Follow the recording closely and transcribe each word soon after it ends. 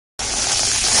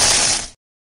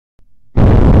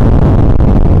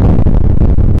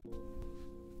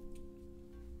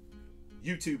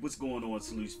YouTube, what's going on?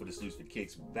 Salutes for the Salutes for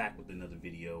Kicks, back with another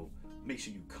video. Make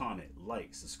sure you comment,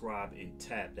 like, subscribe, and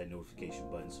tap that notification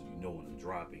button so you know when I'm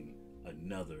dropping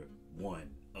another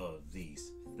one of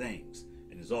these things.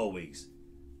 And as always,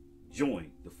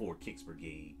 join the 4 Kicks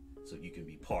Brigade so you can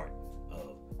be part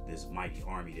of this mighty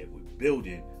army that we're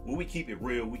building, where we keep it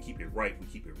real, we keep it right, we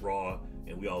keep it raw,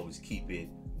 and we always keep it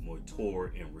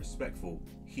mature and respectful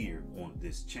here on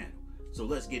this channel. So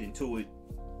let's get into it.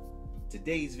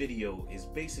 Today's video is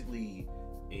basically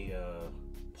a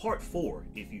part 4,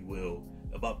 if you will,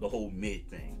 about the whole mid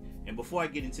thing. And before I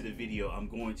get into the video, I'm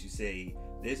going to say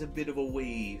there's a bit of a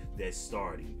wave that's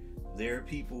starting. There are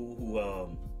people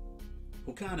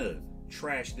who kind of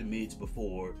trashed the mids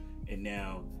before, and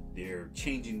now they're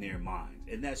changing their minds,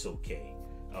 and that's okay.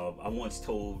 I once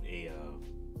told a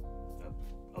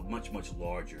much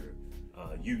larger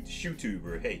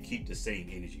YouTuber, hey, keep the same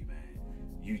energy, man.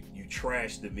 You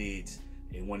trash the mids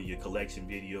in one of your collection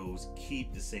videos,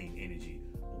 keep the same energy.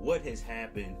 What has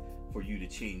happened for you to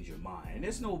change your mind? And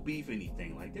there's no beef or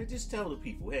anything like that. Just tell the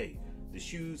people, hey, the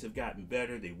shoes have gotten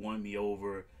better, they won me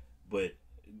over, but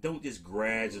don't just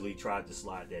gradually try to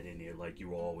slide that in there like you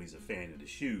were always a fan of the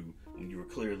shoe when you were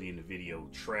clearly in the video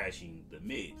trashing the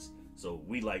mids. So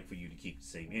we like for you to keep the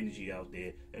same energy out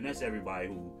there, and that's everybody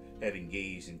who have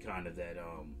engaged in kind of that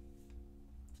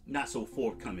not so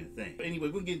forthcoming thing. But anyway,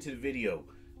 we'll get into the video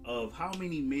of how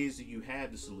many mids do you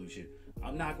have the solution.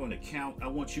 I'm not going to count. I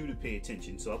want you to pay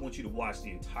attention, so I want you to watch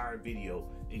the entire video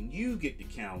and you get the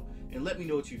count and let me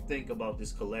know what you think about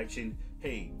this collection.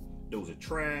 Hey, those are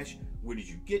trash. Where did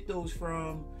you get those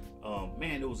from?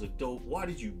 Man, those are dope. Why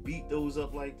did you beat those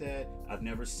up like that? I've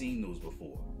never seen those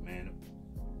before, man.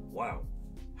 Wow,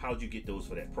 how'd you get those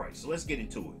for that price? So let's get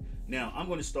into it. Now, I'm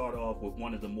going to start off with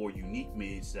one of the more unique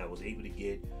mids that I was able to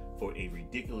get for a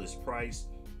ridiculous price.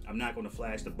 I'm not going to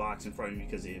flash the box in front of me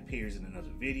because it appears in another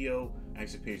video. It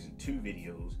actually appears in 2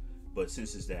 videos, but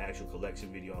since it's the actual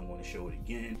collection video, I'm going to show it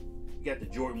again. You got the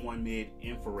Jordan 1 mid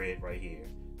infrared right here.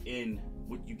 And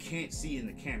what you can't see in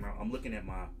the camera, I'm looking at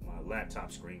my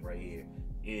laptop screen right here,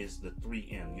 is the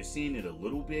 3M. You're seeing it a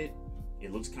little bit.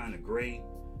 It looks kind of gray,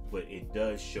 but it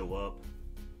does show up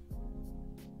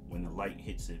when the light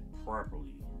hits it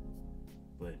properly.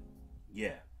 But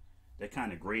yeah, that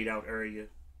kind of grayed out area,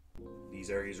 these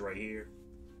areas right here,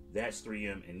 that's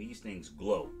 3M, and these things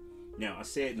glow. Now, I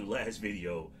said in the last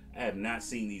video, I have not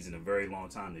seen these in a very long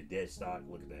time. They're dead stock.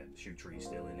 Look at that, the shoe tree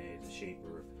still in there, the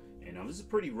shaper. And this is a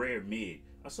pretty rare mid.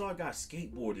 I saw a guy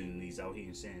skateboarding in these out here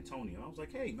in San Antonio. I was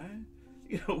like, hey man,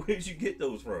 where'd you get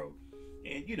those from?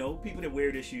 And people that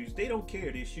wear their shoes, they don't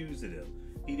care, their shoes to them.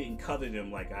 He didn't covet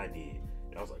them like I did.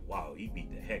 And I was like, wow, he beat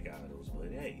the heck out of those.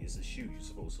 But hey, it's a shoe, you're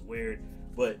supposed to wear it.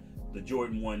 But the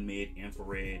Jordan 1 mid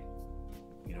infrared,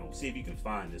 see if you can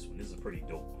find this one. This is a pretty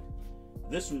dope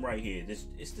one. This one right here, this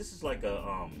is like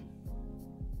a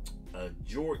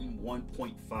Jordan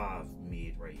 1.5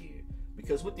 mid right here.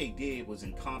 Because what they did was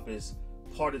encompass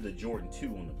part of the Jordan 2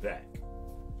 on the back.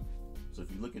 So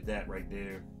if you look at that right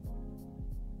there,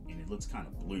 and it looks kind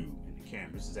of blue in the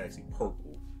camera. This is actually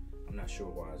purple. I'm not sure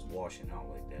why it's washing out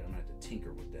like that. I'm gonna have to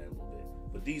tinker with that a little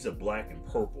bit. But these are black and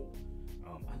purple.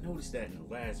 I noticed that in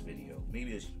the last video.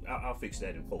 Maybe I'll fix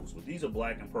that in post. But these are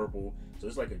black and purple. So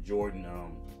it's like a Jordan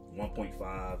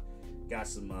 1.5. Got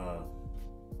some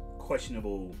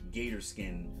questionable gator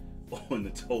skin on the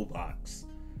toe box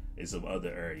and some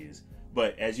other areas.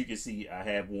 But as you can see, I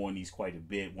have worn these quite a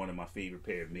bit. One of my favorite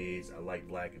pair of mids. I like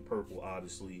black and purple,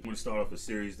 obviously. I'm going to start off a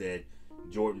series that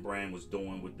Jordan Brand was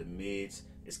doing with the mids.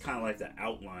 It's kind of like the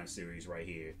Outline series right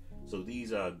here. So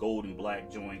these gold and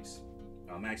black joints,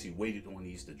 I'm actually waited on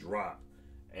these to drop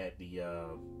at the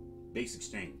Base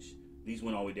Exchange. These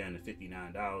went all the way down to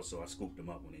 $59, so I scooped them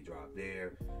up when they dropped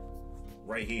there.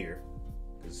 Right here,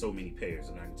 because so many pairs,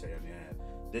 and I can tell you,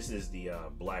 this is the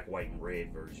black, white, and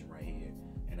red version right here.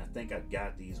 And I think I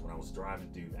got these when I was driving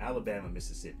through Alabama,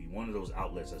 Mississippi, one of those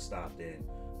outlets I stopped in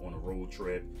on a road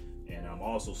trip. And I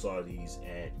also saw these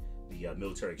at the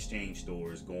military exchange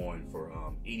stores going for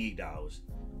 $88.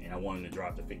 And I wanted to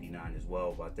drop to $59 as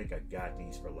well, but I think I got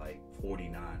these for like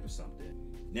 $49 or something.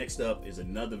 Next up is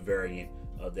another variant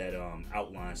of that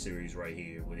Outline series right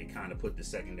here, where they kind of put the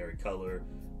secondary color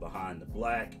behind the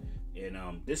black. And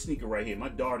this sneaker right here, my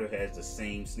daughter has the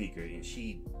same sneaker, and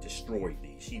she destroyed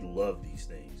these. She loved these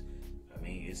things. I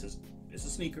mean, it's a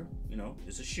sneaker,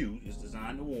 it's a shoe. It's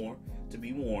designed to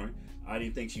be worn. I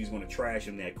didn't think she was going to trash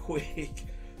them that quick.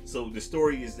 So the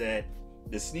story is that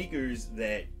the sneakers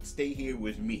that stay here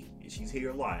with me, and she's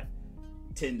here a lot,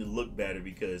 tend to look better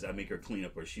because I make her clean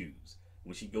up her shoes.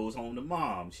 When she goes home to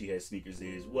mom, she has sneakers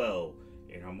there as well.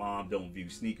 and her mom don't view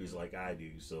sneakers like I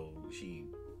do, so she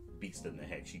beats them to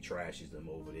heck. She trashes them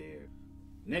over there.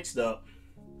 Next up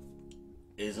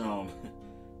is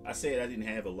I said I didn't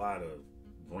have a lot of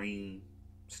green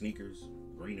sneakers,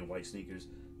 green and white sneakers.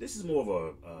 This is more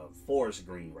of a forest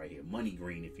green right here, money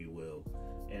green if you will.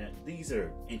 And these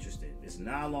are interesting. It's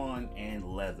nylon and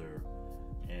leather,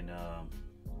 and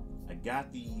I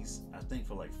got these I think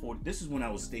for like 40. This is when I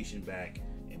was stationed back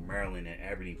in Maryland at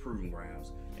Aberdeen Proving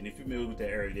Grounds. And if you're familiar with that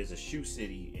area, there's a shoe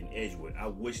city in Edgewood. I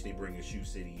wish they bring a shoe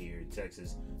city here in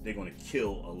Texas. They're going to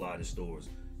kill a lot of stores.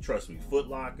 Trust me, Foot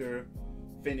Locker,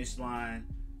 Finish Line,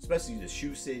 especially the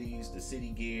shoe cities, the City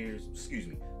Gears,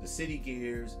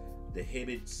 the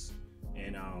Hibbets,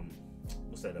 and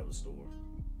what's that other store?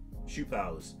 Shoe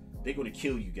Palace. They're going to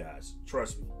kill you guys.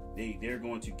 Trust me. They're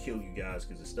going to kill you guys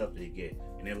because of the stuff they get,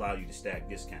 and they allow you to stack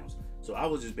discounts. So I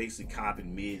was just basically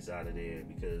copping mids out of there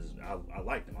because I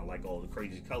like them. I like all the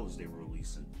crazy colors they were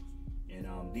releasing. And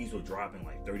these were dropping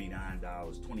like $39,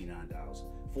 $29,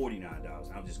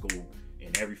 $49. I'll just go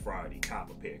in every Friday,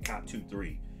 cop a pair, cop 2,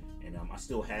 3. And I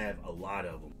still have a lot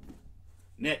of them.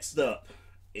 Next up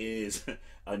is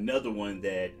another one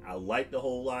that I liked a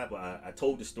whole lot, but I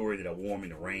told the story that I wore them in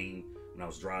the rain when I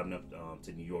was driving up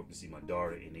to New York to see my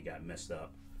daughter, and they got messed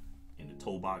up in the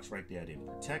toe box right there. I didn't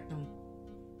protect them.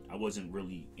 I wasn't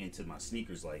really into my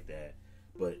sneakers like that,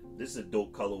 but this is a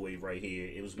dope colorway right here.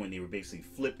 It was when they were basically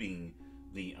flipping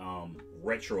the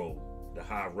retro, the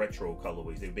high retro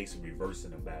colorways. They were basically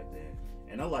reversing them back then,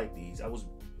 and I like these. I was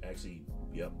actually,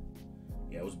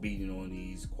 I was beating on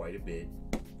these quite a bit.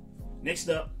 Next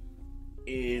up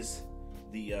is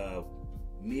the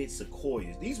mid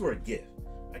Sequoias. These were a gift.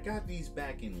 I got these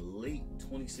back in late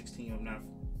 2016. I'm not,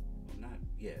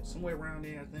 somewhere around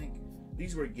there, I think.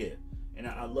 These were a gift. And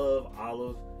I love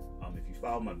olive. If you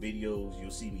follow my videos,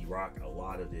 you'll see me rock a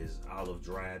lot of this olive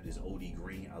drab, this OD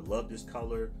green. I love this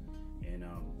color, and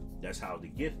that's how the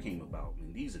gift came about.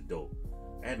 And these are dope.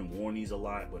 I haven't worn these a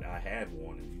lot, but I have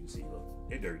worn them. You can see, look,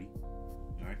 they're dirty.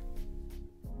 All right,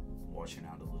 washing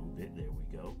out a little bit. There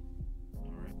we go.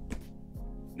 All right.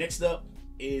 Next up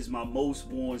is my most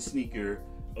worn sneaker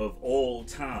of all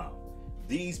time.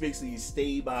 These basically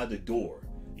stay by the door,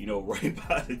 right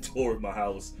by the door of my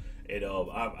house. And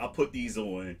I put these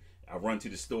on. I run to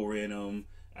the store in them.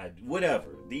 Whatever.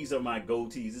 These are my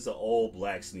go-tos. This is an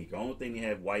all-black sneaker. The only thing they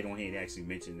have white on here, they actually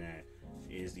mentioned that,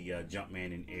 is the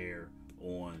Jumpman in Air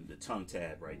on the tongue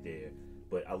tab right there.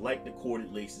 But I like the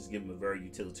corded laces, give them a very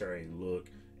utilitarian look.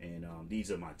 And these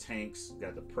are my tanks.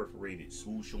 Got the perforated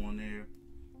swoosh on there.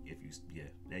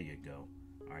 There you go.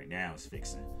 All right, now it's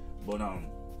fixing. But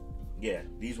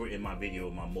these were in my video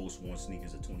of my most worn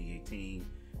sneakers of 2018.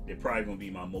 They're probably gonna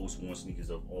be my most worn sneakers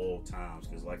of all times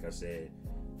because, like I said,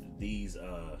 these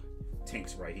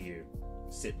tanks right here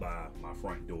sit by my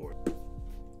front door.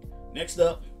 Next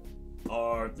up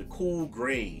are the cool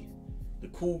gray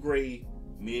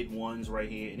mid ones right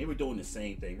here, and they were doing the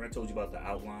same thing. Remember I told you about the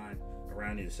outline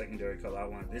around here, the secondary color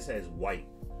outline. This has white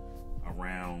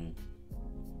around.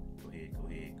 Go ahead,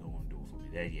 go on, do it for me.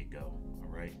 There you go.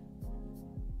 All right.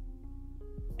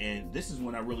 And this is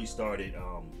when I really started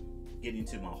get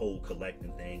into my whole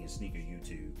collecting thing and sneaker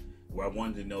YouTube, where I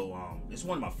wanted to know, this is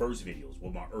one of my first videos, one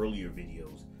of my earlier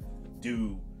videos,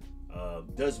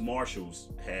 does Marshalls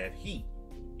have heat?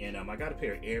 And I got a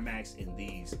pair of Air Max in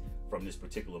these from this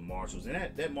particular Marshalls,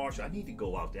 and that Marshall, I need to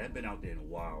go out there. I've been out there in a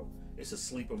while. It's a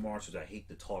sleeper Marshalls. I hate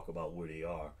to talk about where they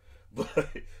are, but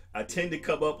I tend to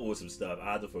come up with some stuff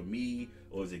either for me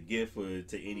or as a gift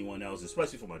to anyone else,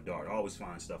 especially for my daughter. I always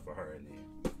find stuff for her in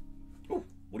there. Ooh,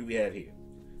 what do we have here?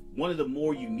 One of the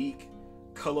more unique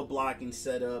color blocking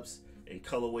setups and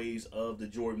colorways of the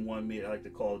Jordan 1 mid. I like to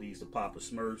call these the Papa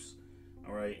Smurfs.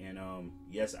 All right, and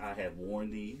yes, I have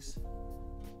worn these.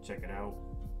 Check it out.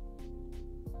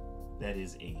 That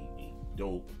is a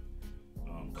dope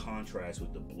contrast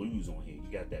with the blues on here.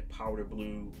 You got that powder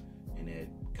blue and that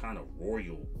kind of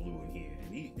royal blue in here,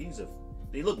 and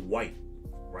they look white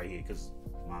right here because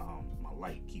my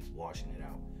light keeps washing it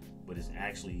out, but it's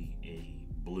actually a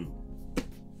blue.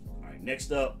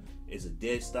 Next up is a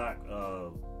dead stock.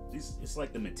 It's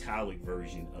like the metallic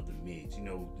version of the mids.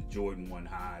 The Jordan 1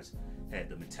 highs had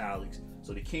the metallics,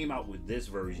 so they came out with this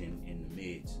version in the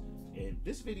mids. And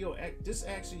this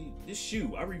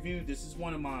shoe I reviewed. This is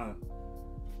one of my,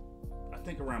 I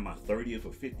think around my 30th or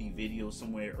 50th video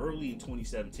somewhere early in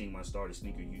 2017 when I started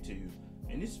sneaker YouTube.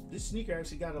 And this sneaker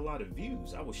actually got a lot of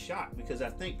views. I was shocked because I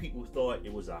think people thought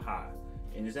it was a high,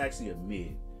 and it's actually a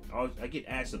mid. I get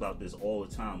asked about this all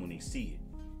the time when they see it.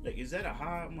 Like, is that a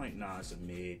high? I'm like, nah, it's a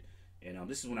mid. And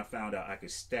this is when I found out I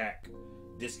could stack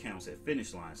discounts at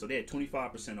Finish Line. So they had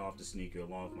 25% off the sneaker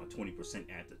along with my 20%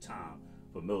 at the time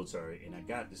for military. And I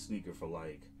got the sneaker for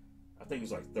like, I think it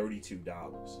was like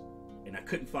 $32. And I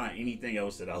couldn't find anything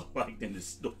else that I liked in the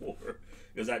store.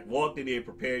 Because I walked in there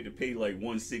prepared to pay like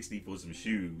 $160 for some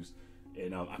shoes.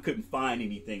 And I couldn't find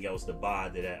anything else to buy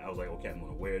that I was like, okay, I'm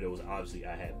going to wear those. Obviously,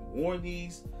 I haven't worn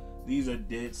these. These are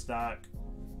dead stock.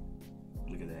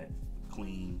 Look at that.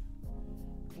 Clean.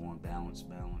 Come on, balance,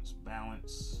 balance,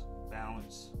 balance,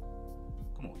 balance.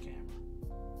 Come on, camera.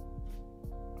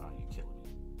 Oh, you're killing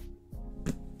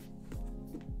me.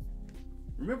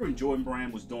 Remember when Jordan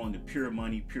Brand was doing the Pure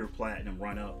Money, Pure Platinum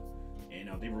run-up? And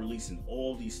they were releasing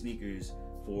all these sneakers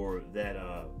for that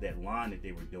line that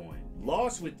they were doing.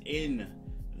 Lost within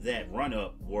that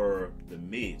run-up were the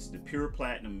mids, the Pure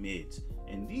Platinum mids.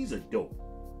 And these are dope.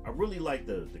 I really like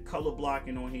the color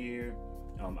blocking on here.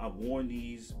 I've worn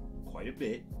these quite a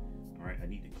bit. All right, I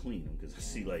need to clean them because I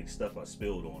see like stuff I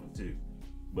spilled on them too.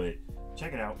 But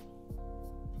check it out.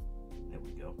 There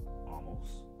we go,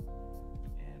 almost.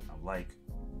 And I like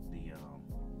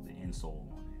the insole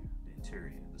on there, the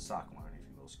interior, the sock line, if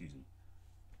you will. Excuse me.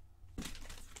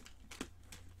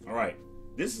 All right,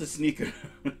 this is a sneaker.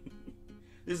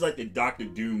 This is like the Dr.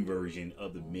 Doom version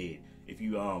of the mid. If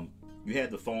you you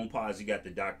had the foam pods, you got the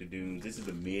Dr. Dooms. This is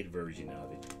the mid version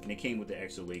of it, and it came with the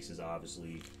extra laces,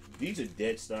 obviously. These are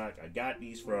dead stock. I got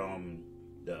these from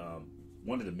the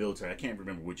one of the military. I can't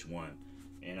remember which one.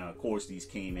 And of course, these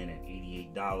came in at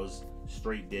 $88,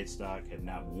 straight dead stock. Have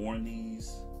not worn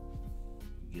these.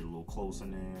 Get a little close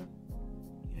in there.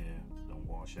 Yeah, don't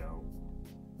wash out.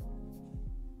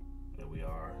 There we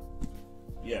are.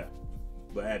 Yeah,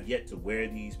 but I have yet to wear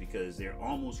these because they're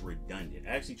almost redundant.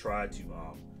 I actually tried to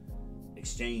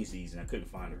exchange these and I couldn't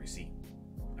find a receipt.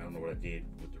 I don't know what I did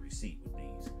with the receipt with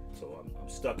these, so I'm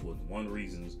stuck with them. One of the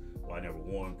reasons why I never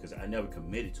wore them because I never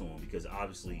committed to them, because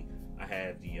obviously I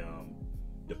have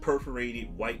the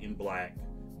perforated white and black,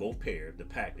 both pair, the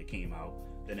pack that came out.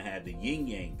 Then I have the yin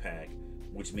yang pack,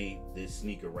 which made this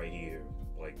sneaker right here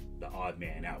like the odd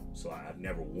man out. So I've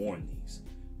never worn these.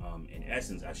 In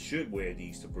essence, I should wear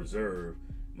these to preserve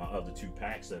my other two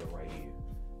packs that are right here.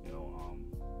 You know,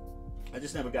 I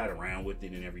just never got around with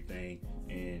it and everything.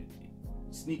 And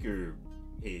sneaker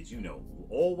heads, you know,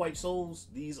 all white soles,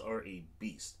 these are a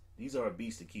beast. These are a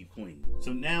beast to keep clean.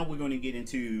 So now we're going to get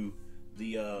into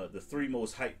the three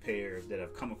most hyped pair that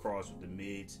I've come across with the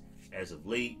mids as of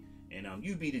late. And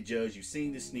you be the judge. You've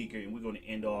seen the sneaker, and we're going to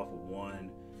end off with one,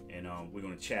 and we're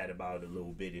going to chat about it a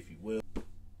little bit, if you will.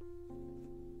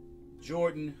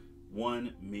 Jordan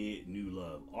 1 Mid New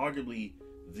Love, arguably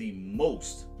the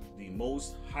most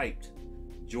hyped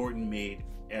Jordan mid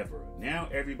ever. Now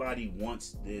everybody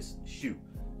wants this shoe.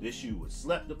 This shoe was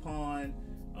slept upon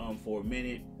for a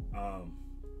minute.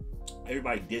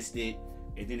 Everybody dissed it,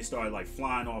 and then it started like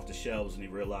flying off the shelves, and they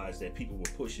realized that people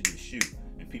were pushing this shoe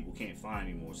and people can't find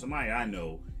anymore. Somebody I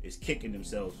know is kicking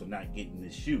themselves for not getting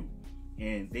this shoe,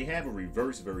 and they have a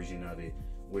reverse version of it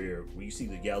where you see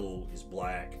the yellow is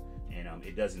black, and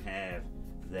it doesn't have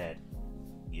that.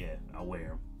 Yeah, I wear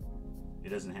them. It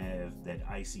doesn't have that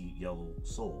icy yellow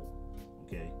sole.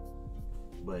 Okay,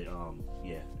 but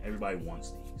yeah, everybody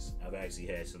wants these. I've actually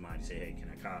had somebody say, hey,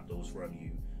 can I cop those from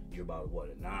you? You're about what,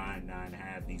 a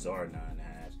 9.5. These are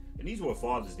 9.5, and these were a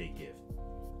Father's Day gift.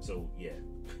 So yeah,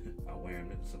 I wear them.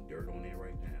 There's some dirt on there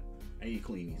right now. I need to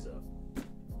clean these up.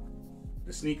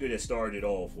 The sneaker that started it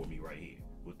all for me right here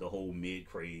with the whole mid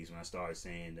craze, when I started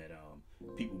saying that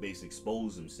people basically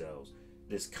expose themselves.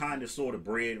 This kind of sort of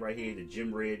bread right here, the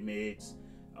gym red mids.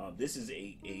 This is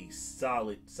a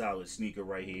solid sneaker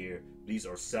right here. These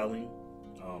are selling.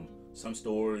 Some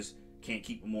stores can't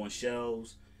keep them on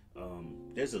shelves.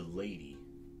 There's a lady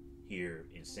here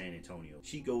in San Antonio.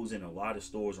 She goes in a lot of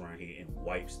stores around here and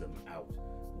wipes them out.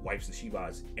 Wipes them. She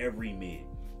buys every mid.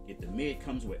 If the mid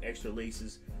comes with extra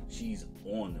laces, she's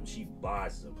on them. She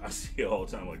buys them. I see it all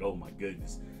the time, like, oh my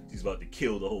goodness, she's about to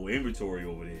kill the whole inventory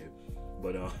over there.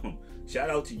 But shout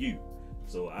out to you.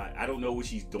 So I don't know what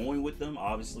she's doing with them.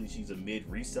 Obviously, she's a mid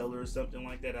reseller or something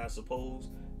like that, I suppose.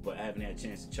 But I haven't had a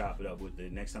chance to chop it up with her.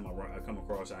 Next time I come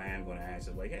across her, I am going to ask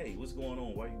her, like, hey, what's going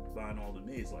on? Why are you buying all the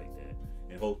mids like that?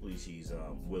 And hopefully she's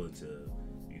willing to,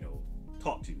 you know,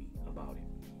 talk to me about it.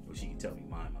 Or she can tell me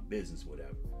mind my business,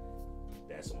 whatever.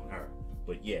 That's on her.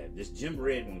 But yeah, this gym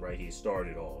red one right here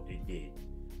started all. It did.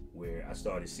 Where I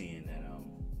started seeing that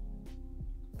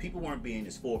people weren't being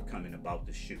as forthcoming about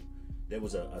the shoe. There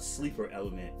was a sleeper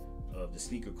element of the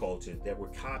sneaker culture that were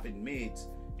copping mids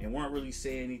and weren't really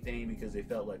saying anything because they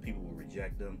felt like people would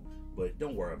reject them. But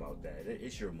don't worry about that.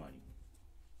 It's your money.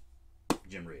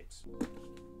 Gym Reds.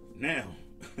 Now,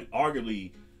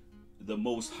 arguably the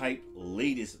most hyped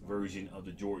latest version of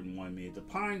the Jordan 1 mid, the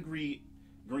Pine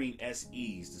Green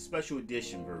SEs, the special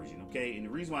edition version, okay? And the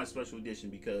reason why it's special edition,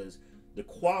 because the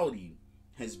quality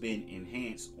has been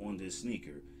enhanced on this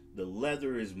sneaker. The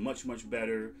leather is much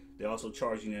better. They're also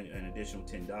charging an additional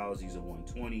 $10. These are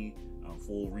 $120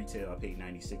 full retail. I paid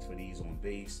 $96 for these on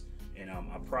base, and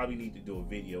I probably need to do a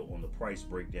video on the price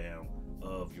breakdown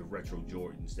of your retro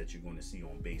Jordans that you're going to see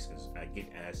on base, because I get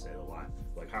asked that a lot.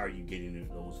 Like, how are you getting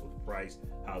into those for the price?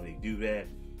 How they do that?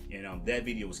 And that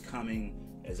video is coming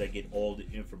as I get all the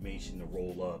information to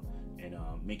roll up and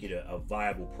make it a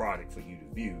viable product for you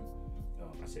to view.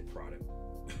 I said product.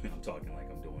 I'm talking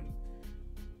like I'm doing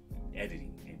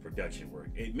editing and production work.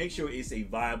 Make sure it's a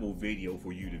viable video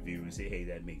for you to view and say, hey,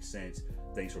 that makes sense.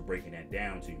 Thanks for breaking that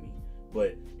down to me.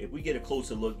 But if we get a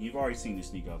closer look, you've already seen the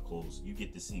sneaker up close. You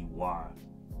get to see why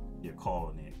they're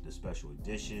calling it the special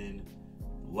edition.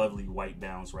 Lovely white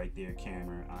balance right there,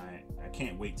 camera. I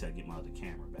can't wait till I get my other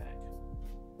camera back.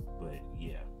 But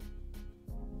yeah,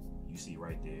 you see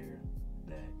right there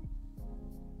that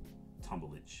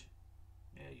tumblage.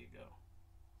 There you go.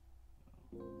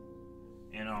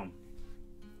 And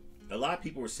a lot of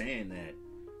people were saying that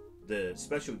the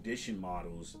special edition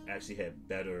models actually have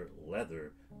better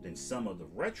leather than some of the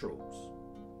retros.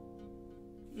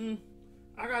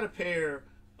 I got a pair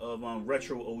of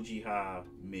retro OG High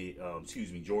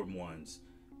Jordan 1s,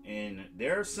 and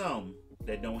there are some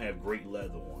that don't have great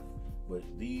leather on, but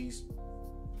these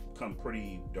come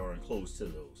pretty darn close to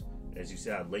those. As you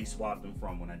said, I lace swapped them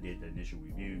from when I did the initial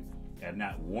review. I have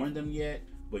not worn them yet,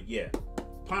 but yeah,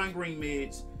 Pine Green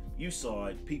mids, you saw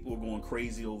it. People were going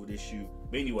crazy over this shoe.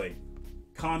 But anyway,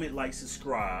 comment, like,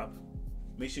 subscribe.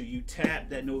 Make sure you tap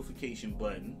that notification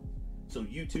button so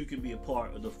you too can be a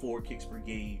part of the 4 Kicks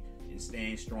Brigade and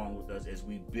stand strong with us as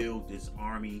we build this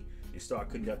army and start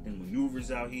conducting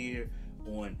maneuvers out here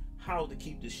on how to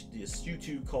keep this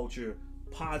YouTube culture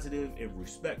positive and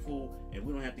respectful, and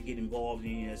we don't have to get involved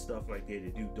in any of that stuff like that to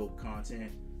do dope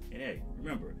content. And hey,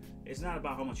 remember, it's not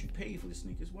about how much you pay for the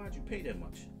sneakers. Why'd you pay that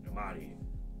much? I'm out of here.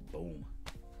 Boom.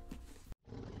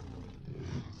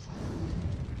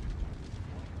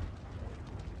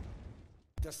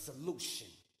 The solution.